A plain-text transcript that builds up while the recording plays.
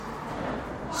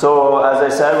So, as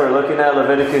I said, we're looking at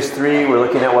Leviticus 3. We're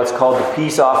looking at what's called the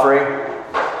peace offering.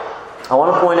 I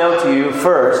want to point out to you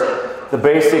first the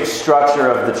basic structure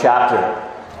of the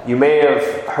chapter. You may have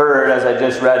heard, as I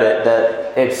just read it,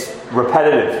 that it's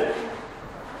repetitive.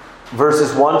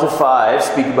 Verses 1 to 5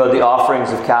 speak about the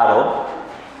offerings of cattle.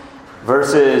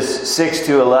 Verses 6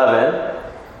 to 11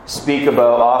 speak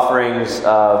about offerings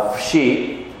of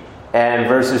sheep. And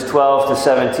verses 12 to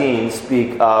 17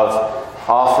 speak of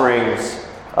offerings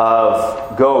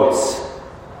of goats.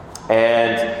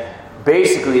 And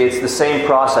basically it's the same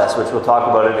process, which we'll talk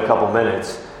about in a couple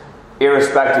minutes,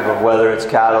 irrespective of whether it's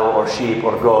cattle or sheep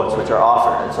or goats which are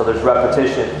offered. And so there's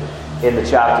repetition in the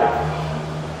chapter.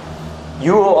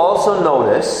 You will also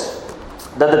notice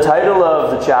that the title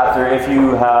of the chapter, if you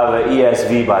have an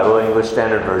ESV Bible, English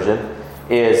Standard Version,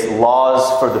 is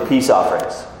Laws for the Peace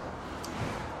Offerings.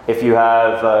 If you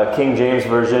have a King James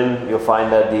Version, you'll find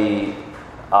that the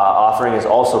offering is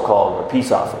also called a peace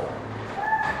offering.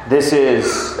 This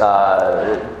is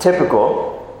a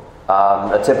typical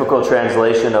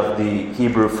translation of the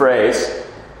Hebrew phrase,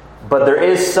 but there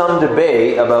is some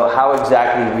debate about how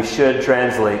exactly we should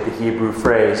translate the Hebrew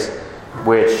phrase,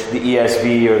 which the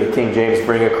ESV or the King James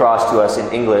bring across to us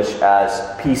in English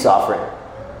as peace offering.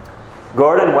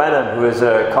 Gordon Wenham, who is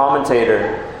a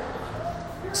commentator,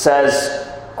 says,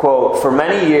 quote, "For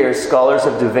many years, scholars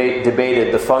have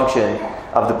debated the function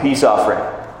of the peace offering.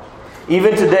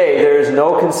 Even today, there is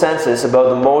no consensus about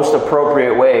the most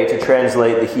appropriate way to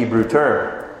translate the Hebrew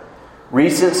term.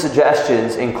 Recent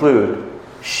suggestions include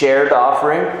shared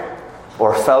offering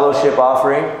or fellowship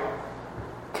offering,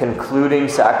 concluding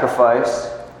sacrifice,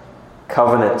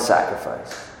 covenant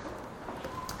sacrifice."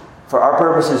 For our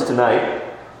purposes tonight,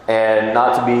 and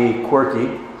not to be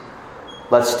quirky,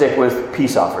 let's stick with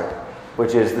peace offering,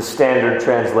 which is the standard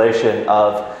translation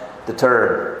of the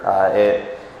term.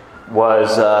 It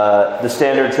was the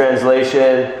standard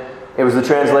translation. It was the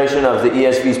translation of the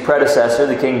ESV's predecessor,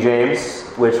 the King James,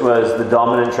 which was the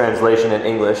dominant translation in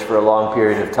English for a long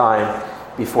period of time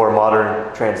before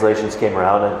modern translations came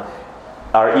around.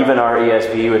 And even our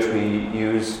ESV, which we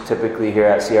use typically here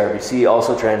at CRBC,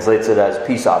 also translates it as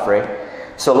peace offering.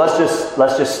 So let's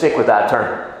just stick with that term.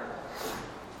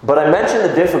 But I mentioned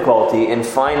the difficulty in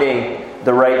finding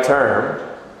the right term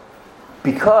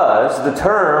because the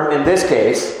term, in this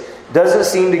case, doesn't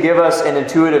seem to give us an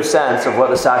intuitive sense of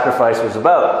what the sacrifice was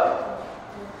about.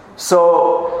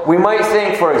 So we might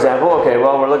think, for example, okay,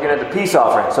 well, we're looking at the peace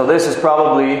offering. So this is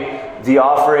probably the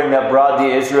offering that brought the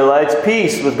Israelites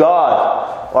peace with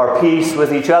God or peace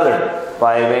with each other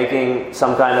by making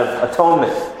some kind of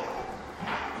atonement.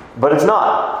 But it's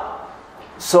not.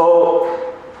 So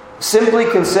simply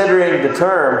considering the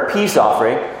term peace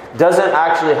offering doesn't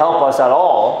actually help us at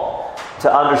all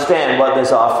to understand what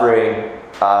this offering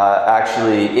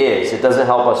actually is. It doesn't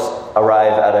help us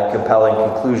arrive at a compelling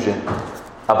conclusion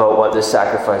about what this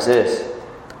sacrifice is.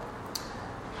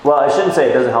 Well, I shouldn't say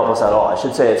it doesn't help us at all. I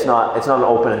should say it's not an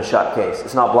open and shut case.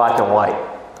 It's not black and white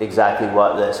exactly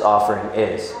what this offering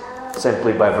is,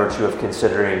 simply by virtue of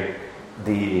considering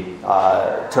the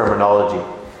terminology.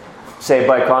 Say,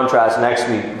 by contrast, next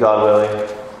week, God willing,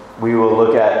 we will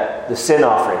look at the sin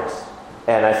offerings.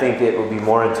 And I think it will be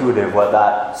more intuitive what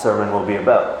that sermon will be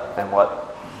about and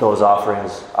what those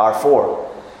offerings are for.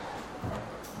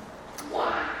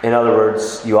 In other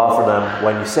words, you offer them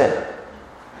when you sin.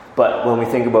 But when we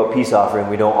think about peace offering,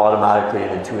 we don't automatically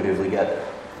and intuitively get it.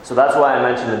 So that's why I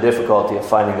mentioned the difficulty of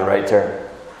finding the right term.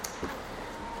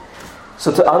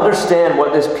 So to understand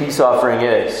what this peace offering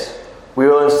is, we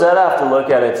will instead have to look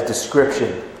at its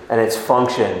description and its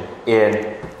function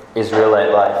in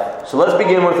Israelite life. So let's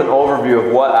begin with an overview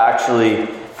of what actually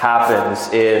happens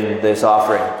in this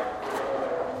offering.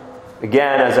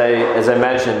 Again, as I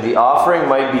mentioned, the offering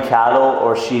might be cattle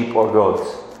or sheep or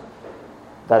goats.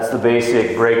 That's the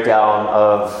basic breakdown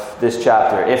of this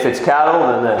chapter. If it's cattle,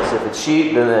 then this. If it's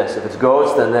sheep, then this. If it's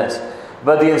goats, then this.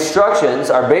 But the instructions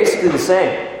are basically the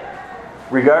same,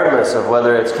 regardless of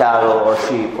whether it's cattle or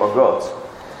sheep or goats.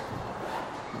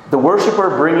 The worshiper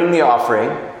bringing the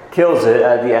offering kills it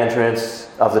at the entrance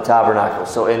of the tabernacle.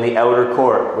 So in the outer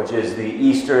court, which is the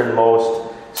easternmost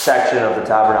section of the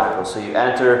tabernacle. So you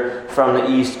enter from the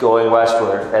east going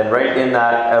westward, and right in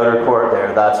that outer court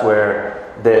there, that's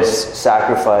where this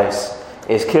sacrifice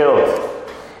is killed.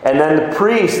 And then the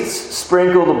priests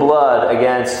sprinkle the blood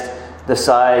against the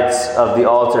sides of the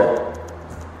altar.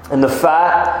 And the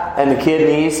fat and the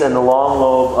kidneys and the long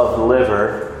lobe of the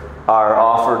liver are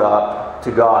offered up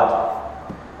to God.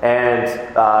 And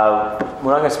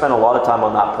we're not going to spend a lot of time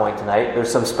on that point tonight.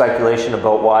 There's some speculation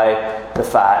about why the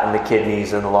fat and the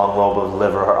kidneys and the long lobe of the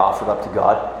liver are offered up to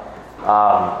God.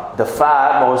 The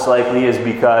fat, most likely, is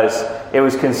because it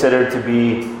was considered to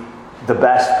be the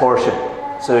best portion.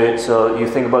 So you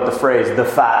think about the phrase, the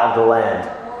fat of the land,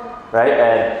 right?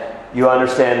 And you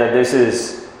understand that this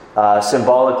is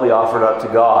symbolically offered up to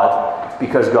God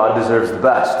because God deserves the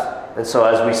best. And so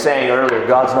as we sang earlier,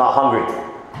 God's not hungry.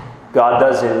 God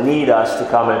doesn't need us to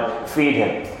come and feed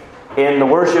Him. In the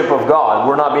worship of God,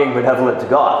 we're not being benevolent to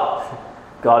God.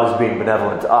 God is being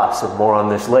benevolent to us, and more on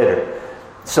this later.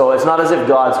 So it's not as if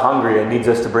God's hungry and needs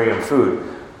us to bring Him food.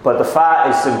 But the fat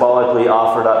is symbolically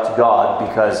offered up to God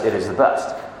because it is the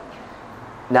best.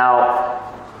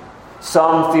 Now,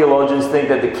 some theologians think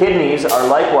that the kidneys are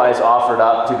likewise offered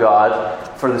up to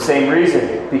God for the same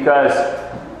reason. Because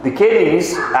the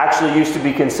kidneys actually used to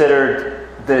be considered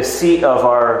the seat of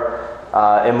our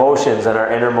emotions and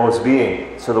our innermost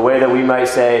being. So the way that we might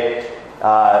say,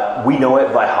 we know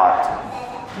it by heart.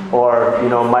 Or,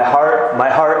 my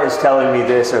heart is telling me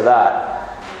this or that.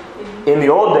 In the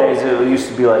old days, it used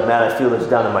to be like, man, I feel this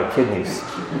down in my kidneys.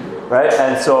 Right?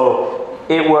 And so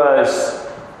it was,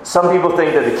 some people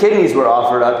think that the kidneys were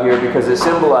offered up here because it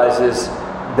symbolizes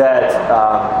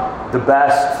that the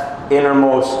best,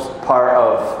 innermost part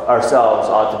of ourselves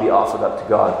ought to be offered up to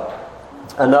God.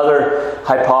 Another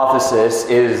hypothesis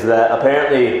is that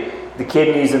apparently the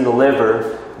kidneys and the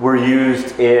liver were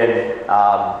used in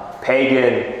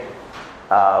pagan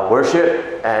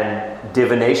worship and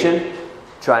divination,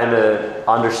 trying to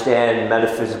understand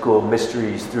metaphysical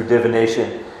mysteries through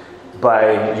divination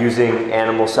by using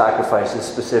animal sacrifices,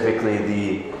 specifically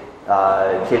the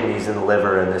kidneys and the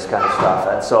liver and this kind of stuff.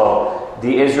 And so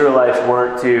the Israelites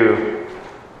weren't to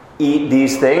eat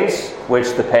these things,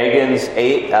 which the pagans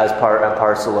ate as part and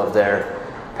parcel of their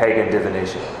pagan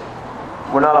divination.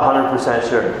 We're not 100%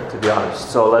 sure, to be honest.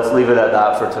 So let's leave it at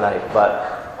that for tonight.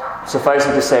 But suffice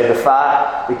it to say, the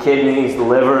fat, the kidneys, the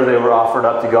liver, they were offered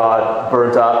up to God,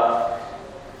 burnt up.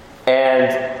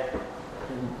 And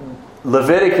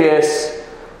Leviticus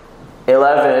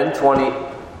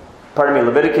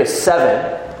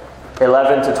 7,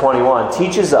 11 to 21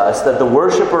 teaches us that the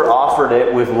worshiper offered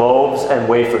it with loaves and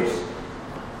wafers,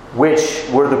 which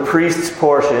were the priest's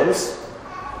portions,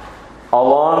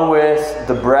 along with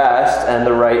the breast and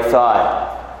the right thigh.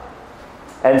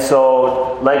 And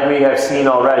so, like we have seen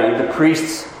already, the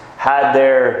priests had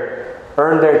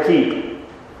earned their keep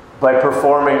by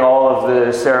performing all of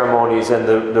the ceremonies and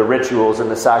the rituals and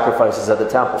the sacrifices at the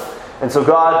temple. And so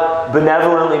God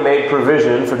benevolently made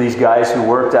provision for these guys who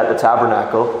worked at the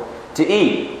tabernacle to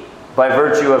eat by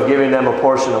virtue of giving them a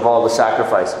portion of all the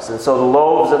sacrifices. And so the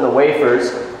loaves and the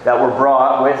wafers that were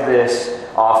brought with this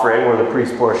offering were the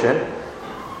priest's portion.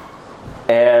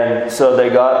 And so they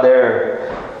got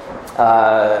their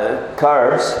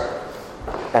carbs,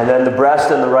 and then the breast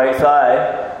and the right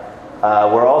thigh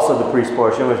were also the priest's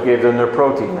portion, which gave them their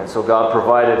protein. And so God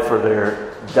provided for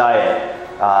their diet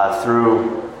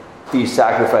through these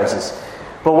sacrifices.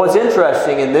 But what's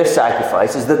interesting in this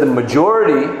sacrifice is that the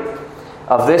majority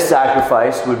of this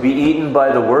sacrifice would be eaten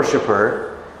by the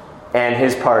worshiper and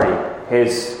his party,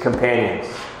 his companions,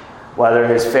 whether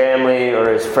his family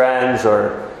or his friends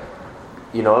or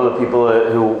the people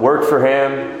who worked for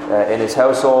him in his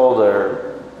household,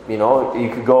 or you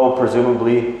could go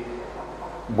presumably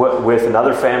with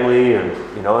another family or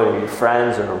your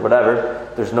friends or whatever.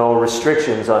 There's no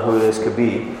restrictions on who this could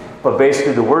be, but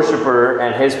basically the worshiper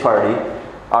and his party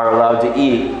are allowed to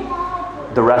eat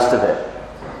the rest of it.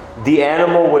 The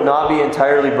animal would not be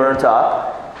entirely burnt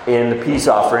up in the peace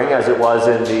offering as it was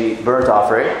in the burnt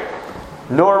offering,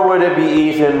 nor would it be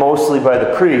eaten mostly by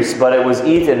the priest, but it was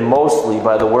eaten mostly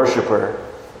by the worshiper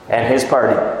and his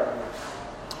party.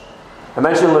 I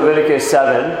mentioned Leviticus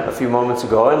 7 a few moments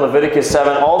ago, and Leviticus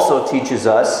 7 also teaches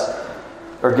us,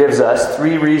 or gives us,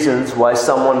 3 reasons why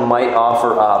someone might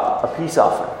offer up a peace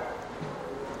offering.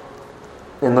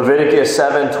 In Leviticus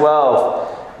 7:12,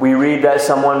 we read that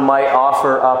someone might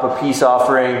offer up a peace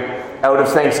offering out of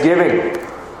thanksgiving.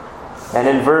 And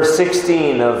in verse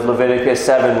 16 of Leviticus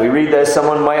 7, we read that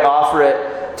someone might offer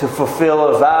it to fulfill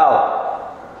a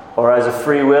vow or as a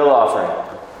free will offering.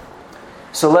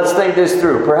 So let's think this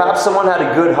through. Perhaps someone had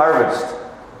a good harvest,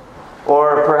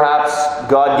 or perhaps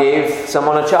God gave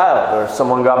someone a child, or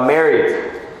someone got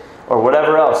married, or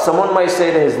whatever else. Someone might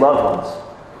say to his loved ones,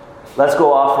 let's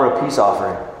go offer a peace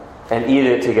offering and eat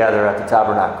it together at the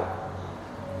tabernacle.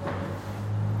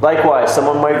 Likewise,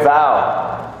 someone might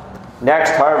vow,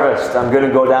 next harvest, I'm going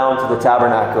to go down to the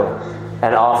tabernacle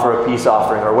and offer a peace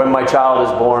offering. Or when my child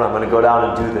is born, I'm going to go down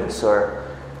and do this. Or,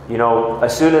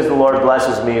 as soon as the Lord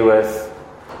blesses me with,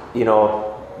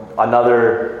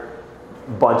 another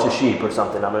bunch of sheep or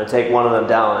something, I'm going to take one of them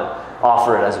down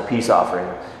offer it as a peace offering.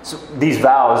 So these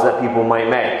vows that people might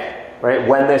make, right?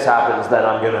 When this happens, then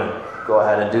I'm going to go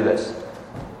ahead and do this.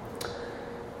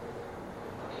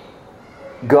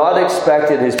 God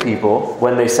expected his people,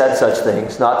 when they said such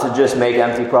things, not to just make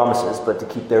empty promises, but to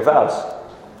keep their vows.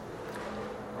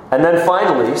 And then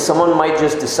finally, someone might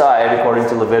just decide, according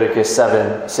to Leviticus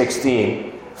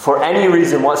 7:16, for any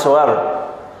reason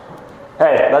whatsoever,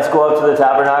 hey, let's go out to the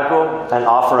tabernacle and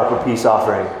offer up a peace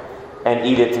offering and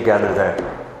eat it together there.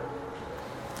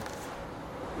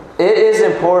 It is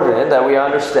important that we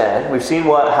understand. We've seen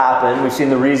what happened. We've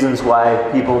seen the reasons why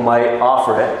people might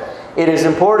offer it. It is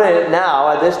important now,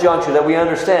 at this juncture, that we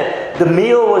understand the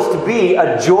meal was to be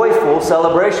a joyful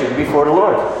celebration before the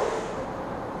Lord.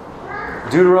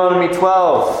 Deuteronomy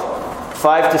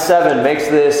 12:5-7 makes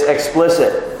this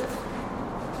explicit.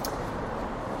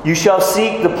 You shall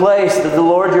seek the place that the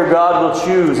Lord your God will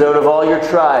choose out of all your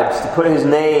tribes to put his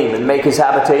name and make his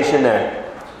habitation there.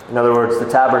 In other words, the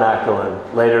tabernacle and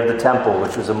later the temple,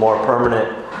 which was a more permanent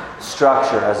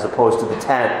structure as opposed to the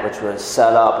tent, which was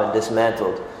set up and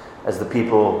dismantled as the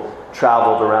people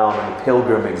traveled around in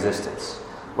pilgrim existence.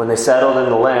 When they settled in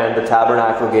the land, the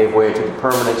tabernacle gave way to the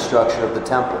permanent structure of the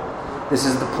temple. This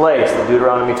is the place that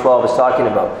Deuteronomy 12 is talking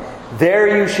about. There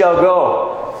you shall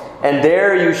go, and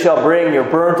there you shall bring your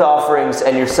burnt offerings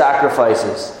and your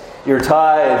sacrifices, your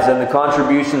tithes and the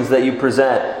contributions that you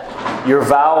present, your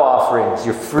vow offerings,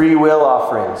 your free will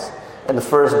offerings, and the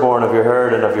firstborn of your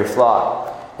herd and of your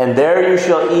flock. And there you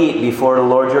shall eat before the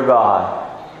Lord your God,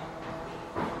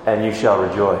 and you shall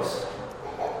rejoice.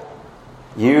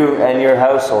 You and your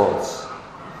households,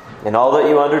 in all that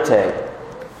you undertake,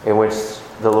 in which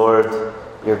the Lord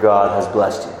your God has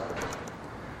blessed you.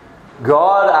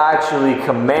 God actually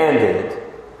commanded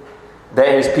that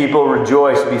his people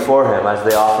rejoice before him as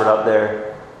they offered up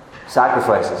their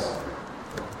sacrifices.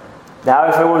 Now,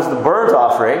 if it was the burnt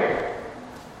offering,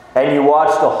 and you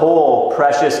watched a whole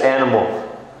precious animal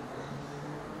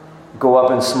go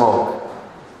up in smoke,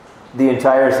 the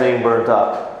entire thing burnt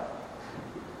up.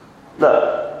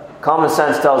 Look, common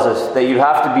sense tells us that you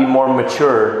have to be more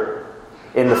mature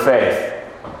in the faith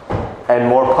and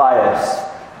more pious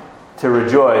to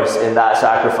rejoice in that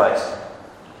sacrifice,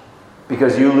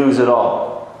 because you lose it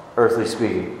all, earthly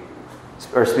speaking,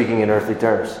 or speaking in earthly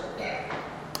terms.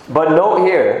 But note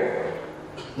here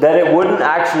that it wouldn't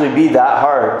actually be that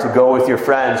hard to go with your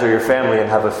friends or your family and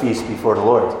have a feast before the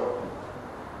Lord.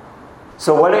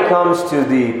 So when it comes to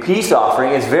the peace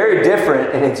offering, it's very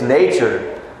different in its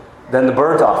nature than the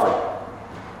burnt offering.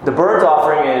 The burnt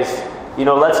offering is,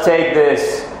 let's take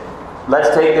this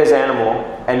animal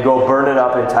and go burn it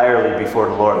up entirely before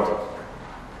the Lord.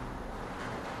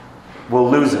 We'll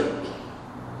lose it,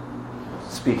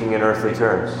 speaking in earthly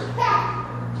terms.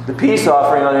 The peace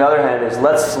offering, on the other hand, is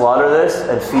let's slaughter this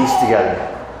and feast together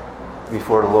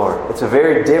before the Lord. It's a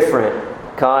very different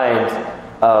kind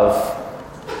of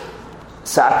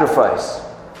sacrifice.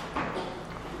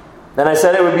 And I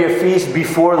said it would be a feast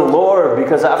before the Lord,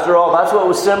 because after all, that's what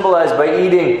was symbolized by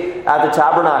eating at the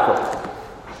tabernacle.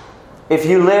 If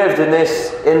you lived in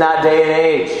that day and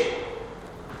age,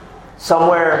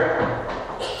 somewhere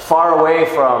far away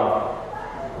from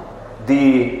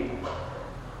the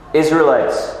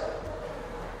Israelites,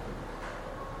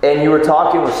 and you were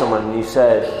talking with someone and you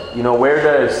said, where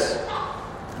does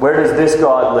this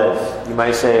God live? You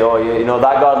might say,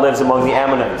 that God lives among the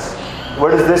Ammonites.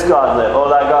 Where does this God live? Oh,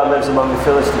 that God lives among the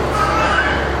Philistines.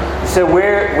 You said,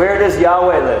 where does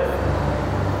Yahweh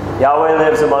live? Yahweh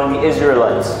lives among the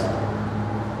Israelites.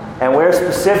 And where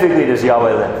specifically does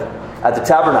Yahweh live? At the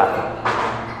tabernacle.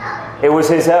 It was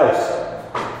his house.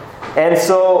 And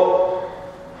so,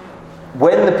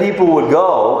 when the people would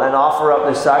go and offer up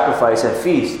this sacrifice and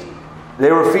feast,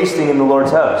 they were feasting in the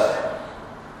Lord's house.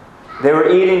 They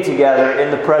were eating together in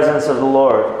the presence of the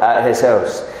Lord at his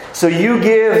house. So you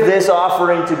give this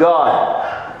offering to God,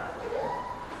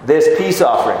 this peace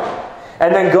offering.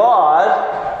 And then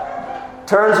God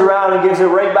turns around and gives it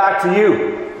right back to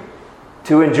you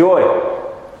to enjoy.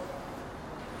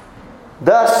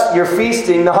 Thus, you're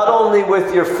feasting not only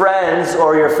with your friends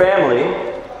or your family,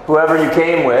 whoever you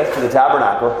came with to the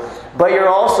tabernacle, but you're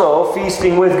also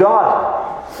feasting with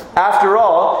God. After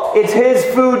all, it's his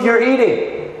food you're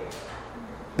eating.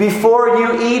 Before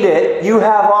you eat it, you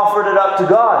have offered it up to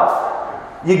God.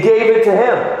 You gave it to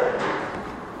him.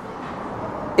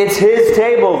 It's his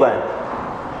table then.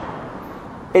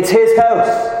 It's his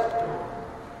house.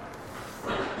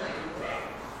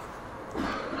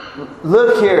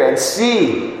 Look here and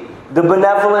see the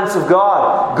benevolence of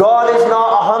God. God is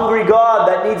not a hungry God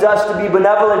that needs us to be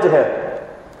benevolent to him.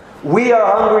 We are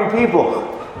hungry people.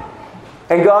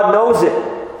 And God knows it.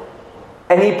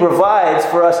 And He provides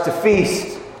for us to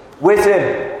feast with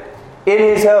Him in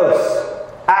His house,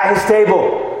 at His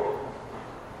table.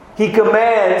 He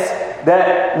commands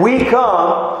that we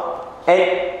come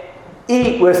and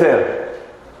eat with Him,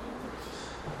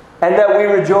 and that we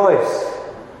rejoice.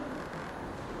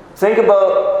 Think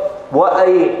about what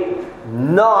a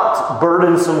not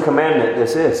burdensome commandment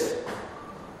this is.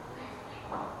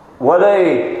 What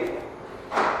a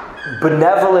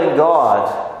benevolent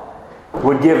God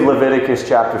would give Leviticus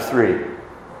chapter 3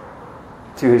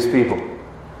 to His people.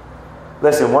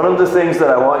 Listen, one of the things that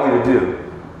I want you to do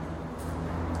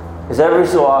is every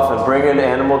so often bring an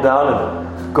animal down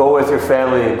and go with your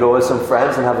family and go with some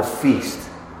friends and have a feast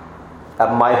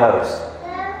at my house,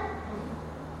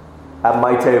 at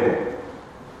my table,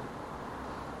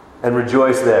 and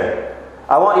rejoice there.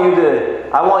 I want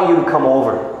you to come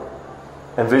over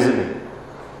and visit me.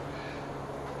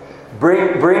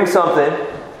 Bring something,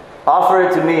 offer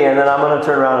it to me, and then I'm going to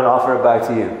turn around and offer it back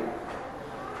to you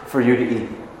for you to eat.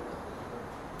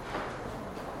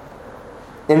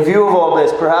 In view of all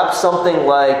this, perhaps something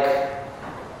like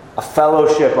a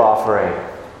fellowship offering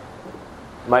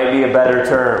might be a better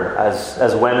term,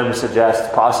 as Wenham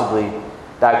suggests. Possibly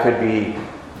that could be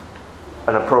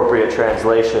an appropriate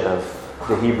translation of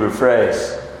the Hebrew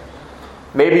phrase.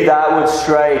 Maybe that would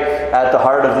strike at the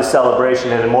heart of the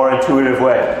celebration in a more intuitive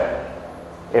way.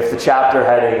 If the chapter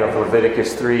heading of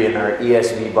Leviticus 3 in our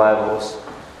ESV Bibles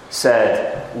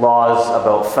said laws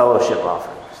about fellowship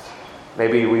offerings,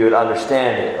 maybe we would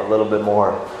understand it a little bit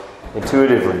more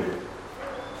intuitively.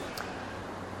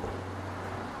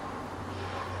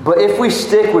 But if we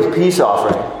stick with peace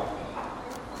offering,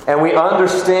 and we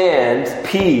understand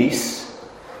peace,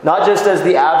 not just as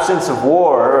the absence of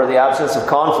war or the absence of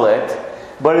conflict,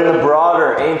 but in a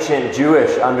broader ancient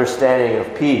Jewish understanding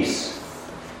of peace,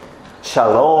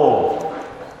 shalom,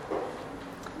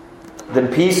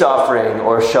 then peace offering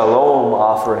or shalom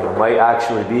offering might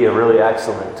actually be a really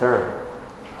excellent term.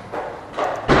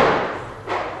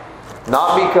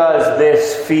 Not because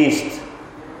this feast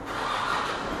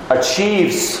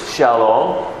achieves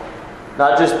shalom,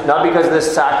 not because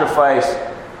this sacrifice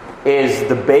is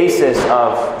the basis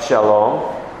of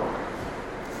shalom,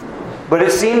 but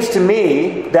it seems to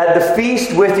me that the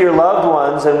feast with your loved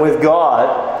ones and with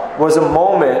God was a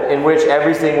moment in which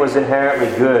everything was inherently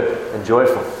good and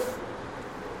joyful.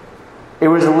 It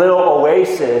was a little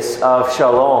oasis of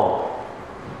shalom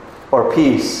or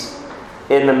peace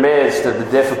in the midst of the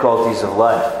difficulties of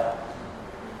life.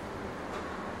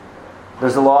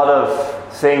 There's a lot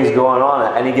of things going on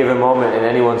at any given moment in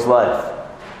anyone's life.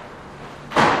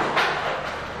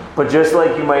 But just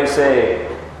like you might say,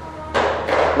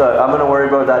 look, I'm going to worry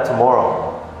about that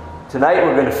tomorrow. Tonight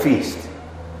we're going to feast.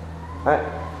 Right?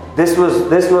 This was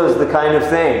the kind of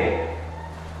thing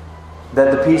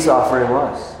that the peace offering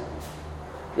was.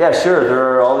 Yeah, sure,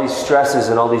 there are all these stresses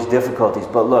and all these difficulties,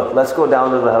 but look, let's go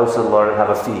down to the house of the Lord and have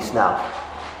a feast now.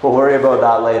 We'll worry about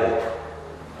that later.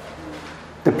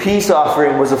 The peace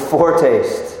offering was a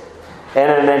foretaste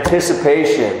and an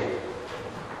anticipation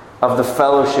of the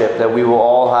fellowship that we will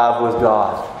all have with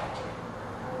God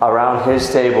around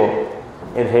His table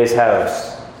in His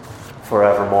house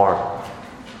forevermore.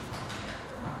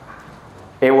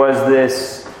 It was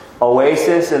this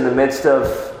oasis in the midst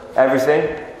of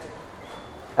everything,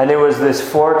 and it was this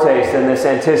foretaste and this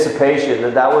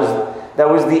anticipation that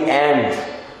was the end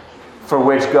for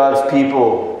which God's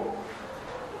people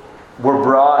were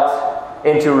brought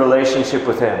into relationship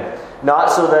with Him. Not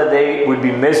so that they would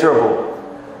be miserable,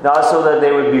 not so that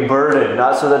they would be burdened,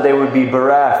 not so that they would be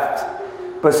bereft,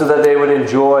 but so that they would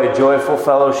enjoy joyful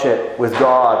fellowship with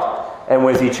God and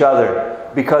with each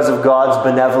other because of God's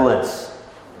benevolence,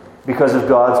 because of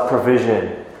God's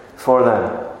provision for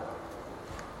them.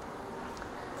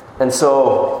 And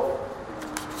so,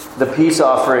 the peace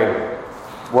offering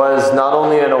was not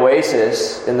only an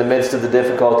oasis in the midst of the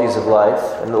difficulties of life,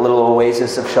 and the little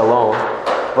oasis of shalom,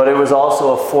 but it was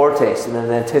also a foretaste and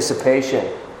an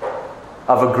anticipation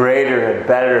of a greater and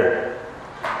better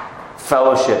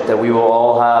fellowship that we will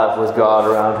all have with God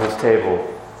around His table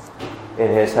in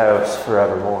His house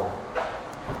forevermore.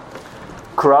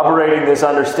 Corroborating this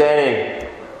understanding,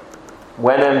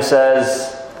 Wenham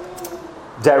says,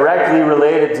 directly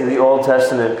related to the Old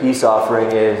Testament peace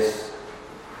offering is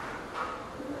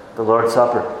the Lord's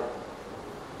Supper.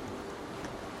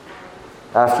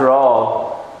 After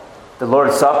all, the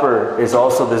Lord's Supper is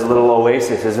also this little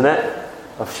oasis, isn't it?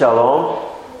 Of shalom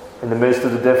in the midst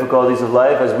of the difficulties of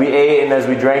life. As we ate and as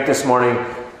we drank this morning,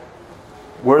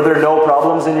 were there no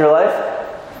problems in your life?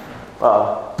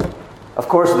 Of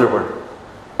course there were.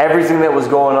 Everything that was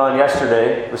going on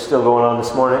yesterday was still going on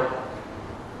this morning.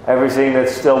 Everything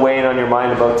that's still weighing on your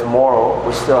mind about tomorrow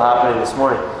was still happening this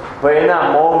morning. But in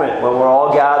that moment when we're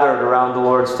all gathered around the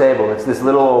Lord's table, it's this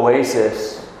little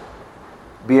oasis,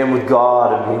 being with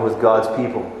God and being with God's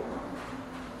people.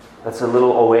 That's a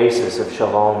little oasis of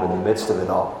shalom in the midst of it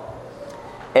all.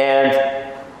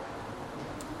 And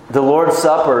the Lord's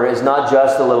Supper is not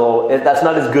just a little, that's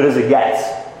not as good as it gets.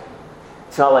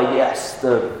 It's not like, yes,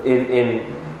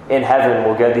 in heaven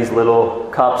we'll get these little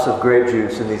cups of grape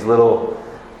juice and these little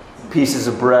pieces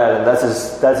of bread, and that's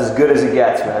as good as it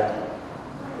gets, man.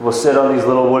 We'll sit on these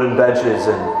little wooden benches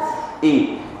and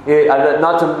eat.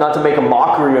 Not to make a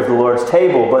mockery of the Lord's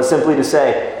table, but simply to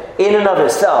say, in and of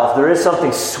itself, there is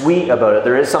something sweet about it.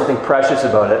 There is something precious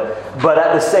about it. But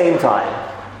at the same time,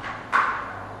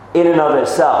 in and of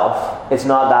itself, it's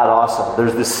not that awesome.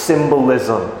 There's this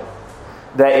symbolism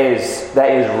that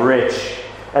is rich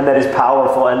and that is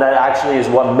powerful, and that actually is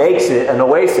what makes it an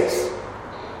oasis.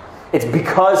 It's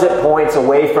because it points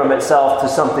away from itself to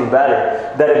something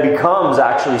better that it becomes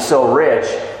actually so rich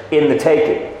in the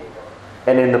taking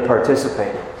and in the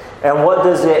participating. And what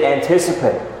does it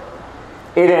anticipate?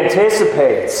 It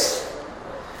anticipates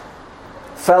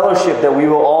fellowship that we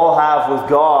will all have with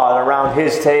God around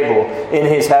His table in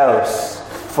His house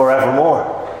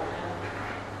forevermore.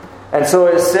 And so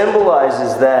it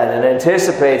symbolizes then and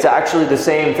anticipates actually the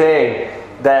same thing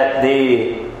that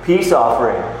the peace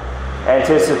offering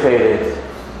anticipated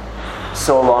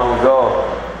so long ago.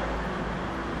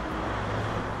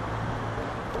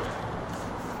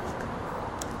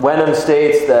 Wenham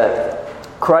states that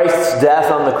Christ's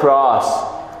death on the cross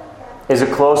is a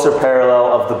closer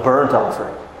parallel of the burnt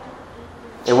offering,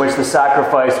 in which the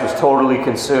sacrifice was totally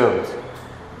consumed.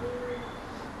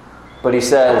 But he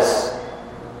says,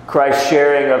 Christ's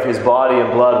sharing of His body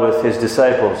and blood with His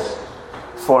disciples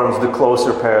forms the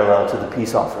closer parallel to the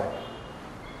peace offering.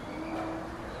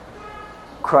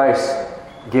 Christ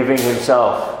giving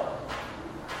Himself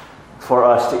for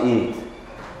us to eat,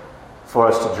 for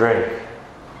us to drink,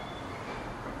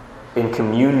 in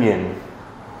communion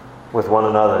with one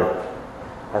another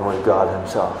and with God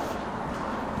Himself.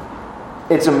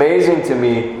 It's amazing to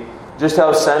me just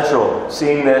how central,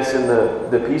 seeing this in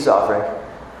the peace offering,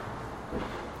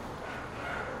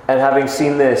 and having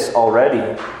seen this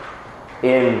already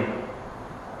in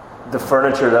the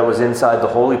furniture that was inside the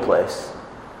holy place.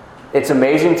 It's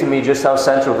amazing to me just how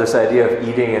central this idea of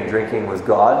eating and drinking with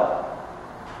God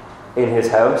in His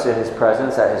house, in His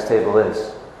presence, at His table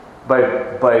is.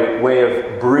 By way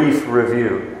of brief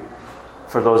review,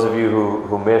 for those of you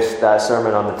who missed that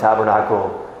sermon on the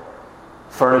tabernacle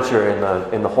furniture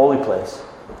in the holy place,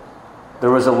 there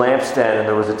was a lampstand and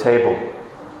there was a table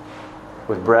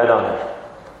with bread on it.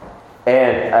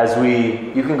 And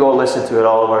you can go listen to it,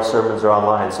 all of our sermons are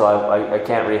online, so I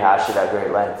can't rehash it at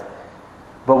great length.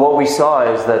 But what we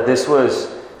saw is that this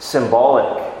was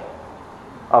symbolic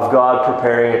of God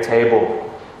preparing a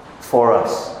table for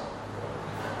us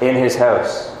in His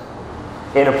house,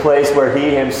 in a place where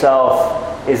He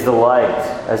Himself is the light,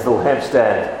 as the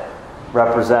lampstand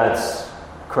represents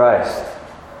Christ.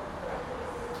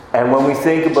 And when we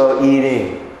think about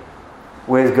eating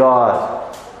with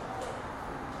God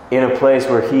in a place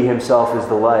where He Himself is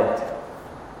the light,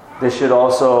 this should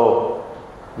also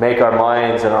make our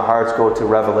minds and our hearts go to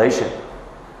Revelation,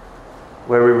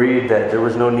 where we read that there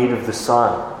was no need of the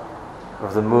sun or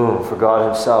of the moon, for God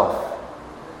Himself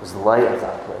was the light of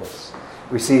that place.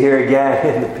 We see here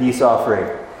again in the peace offering,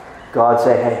 God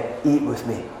say, hey, eat with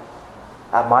me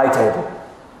at my table,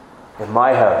 in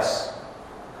my house.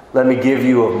 Let me give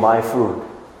you of my food.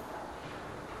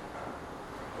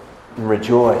 And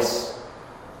rejoice.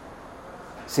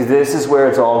 See, this is where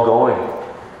it's all going.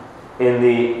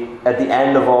 At the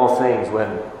end of all things,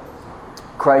 when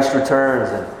Christ returns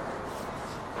and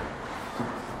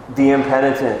the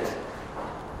impenitent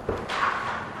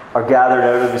are gathered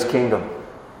out of His kingdom,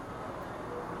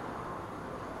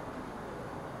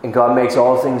 and God makes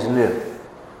all things new,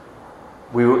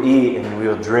 we will eat and we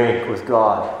will drink with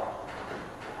God.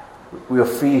 We will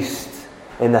feast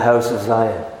in the house of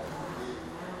Zion.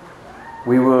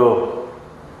 We will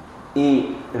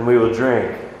eat and we will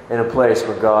drink in a place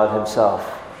where God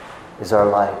Himself is our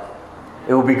light.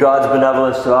 It will be God's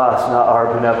benevolence to us, not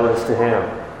our benevolence to Him,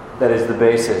 that is the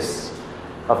basis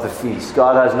of the feast.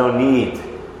 God has no need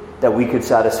that we could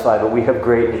satisfy, but we have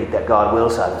great need that God will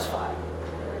satisfy.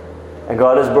 And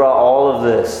God has brought all of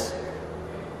this.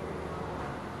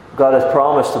 God has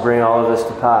promised to bring all of this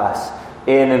to pass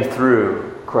in and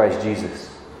through Christ Jesus,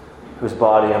 whose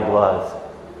body and blood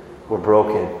were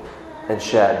broken and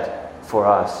shed for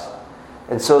us.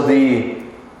 And so the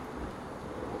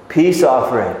peace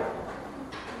offering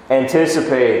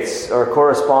anticipates or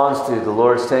corresponds to the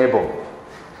Lord's table.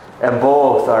 And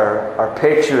both are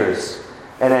pictures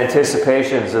and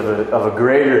anticipations of a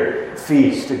greater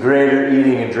feast, a greater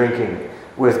eating and drinking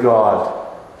with God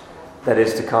that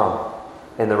is to come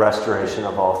in the restoration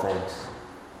of all things.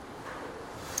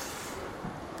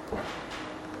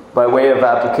 By way of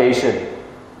application,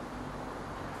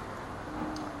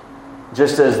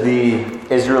 just as the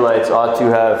Israelites ought to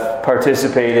have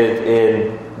participated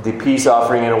in the peace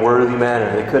offering in a worthy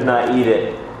manner, they could not eat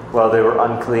it while they were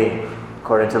unclean,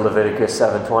 according to Leviticus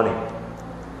 7:20.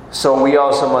 So we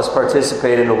also must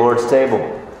participate in the Lord's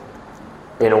table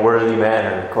in a worthy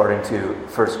manner, according to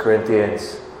 1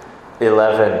 Corinthians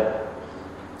 11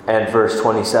 and verse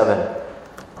 27.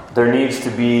 There needs to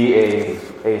be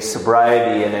a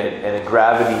sobriety and a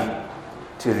gravity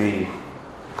to the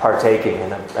partaking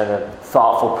and a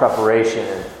thoughtful preparation.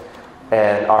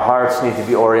 And our hearts need to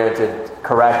be oriented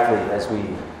correctly as we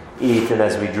eat and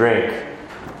as we drink.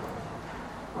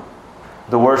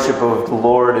 The worship of the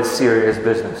Lord is serious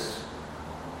business.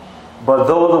 But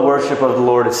though the worship of the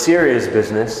Lord is serious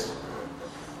business,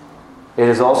 it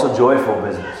is also joyful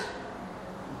business.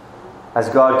 As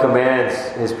God commands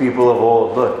His people of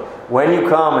old, look, when you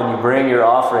come and you bring your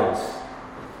offerings,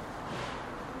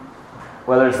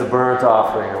 whether it's the burnt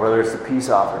offering or whether it's the peace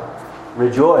offering,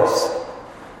 rejoice.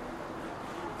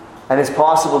 And it's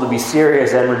possible to be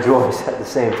serious and rejoice at the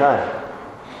same time.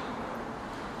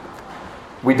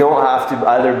 We don't have to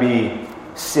either be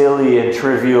silly and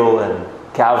trivial and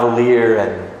cavalier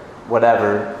and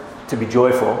whatever to be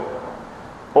joyful,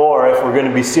 or if we're going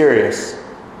to be serious,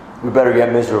 we better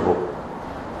get miserable.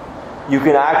 You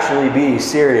can actually be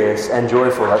serious and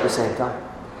joyful at the same time.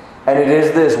 And it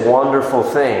is this wonderful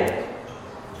thing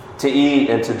to eat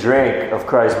and to drink of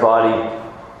Christ's body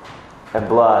and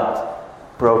blood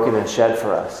broken and shed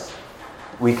for us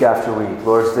week after week,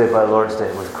 Lord's Day by Lord's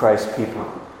Day, with Christ's people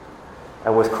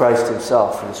and with Christ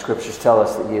Himself. For the Scriptures tell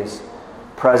us that He is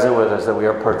present with us, that we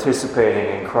are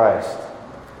participating in Christ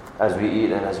as we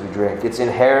eat and as we drink. It's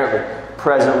inherently,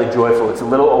 presently joyful. It's a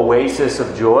little oasis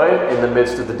of joy in the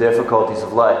midst of the difficulties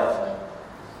of life.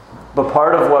 But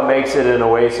part of what makes it an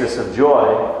oasis of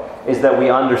joy is that we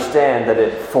understand that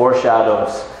it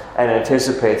foreshadows and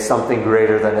anticipates something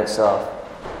greater than itself.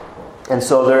 And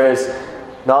so there is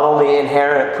not only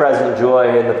inherent present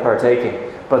joy in the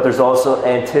partaking, but there's also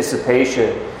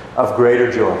anticipation of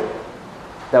greater joy.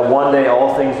 That one day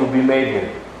all things will be made new.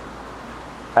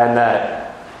 And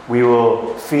that we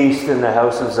will feast in the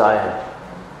house of Zion.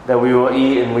 That we will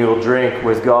eat and we will drink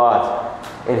with God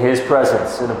in His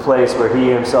presence, in a place where He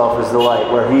Himself is the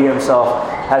light, where He Himself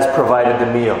has provided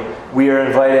the meal. We are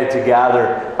invited to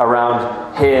gather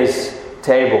around His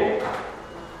table.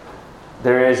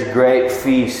 There is a great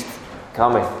feast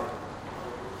coming.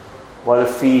 What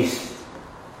a feast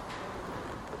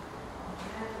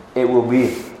it will be.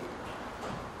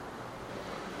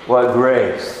 What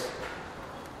grace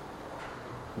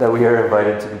that we are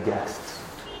invited to be guests.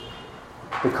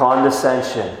 The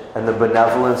condescension and the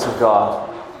benevolence of God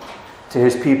to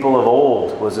His people of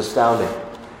old was astounding.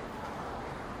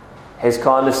 His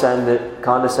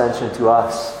condescension to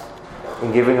us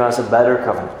in giving us a better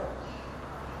covenant,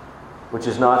 which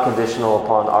is not conditional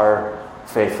upon our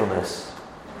faithfulness,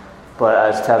 but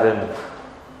as Tevin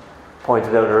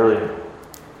pointed out earlier,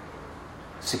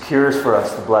 secures for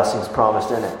us the blessings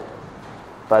promised in it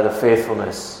by the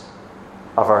faithfulness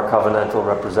of our covenantal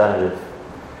representative,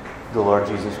 the Lord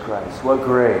Jesus Christ. What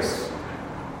grace,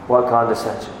 what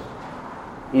condescension.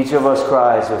 Each of us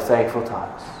cries with thankful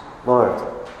times, Lord,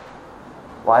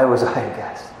 why was I a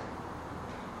guest?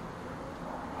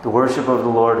 The worship of the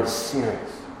Lord is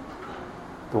serious.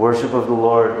 The worship of the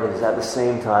Lord is at the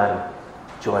same time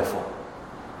joyful.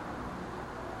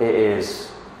 It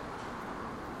is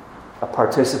a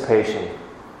participation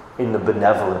in the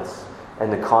benevolence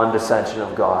and the condescension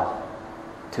of God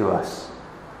to us,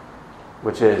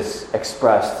 which is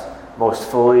expressed most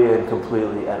fully and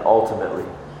completely and ultimately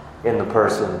in the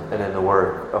person and in the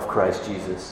work of Christ Jesus.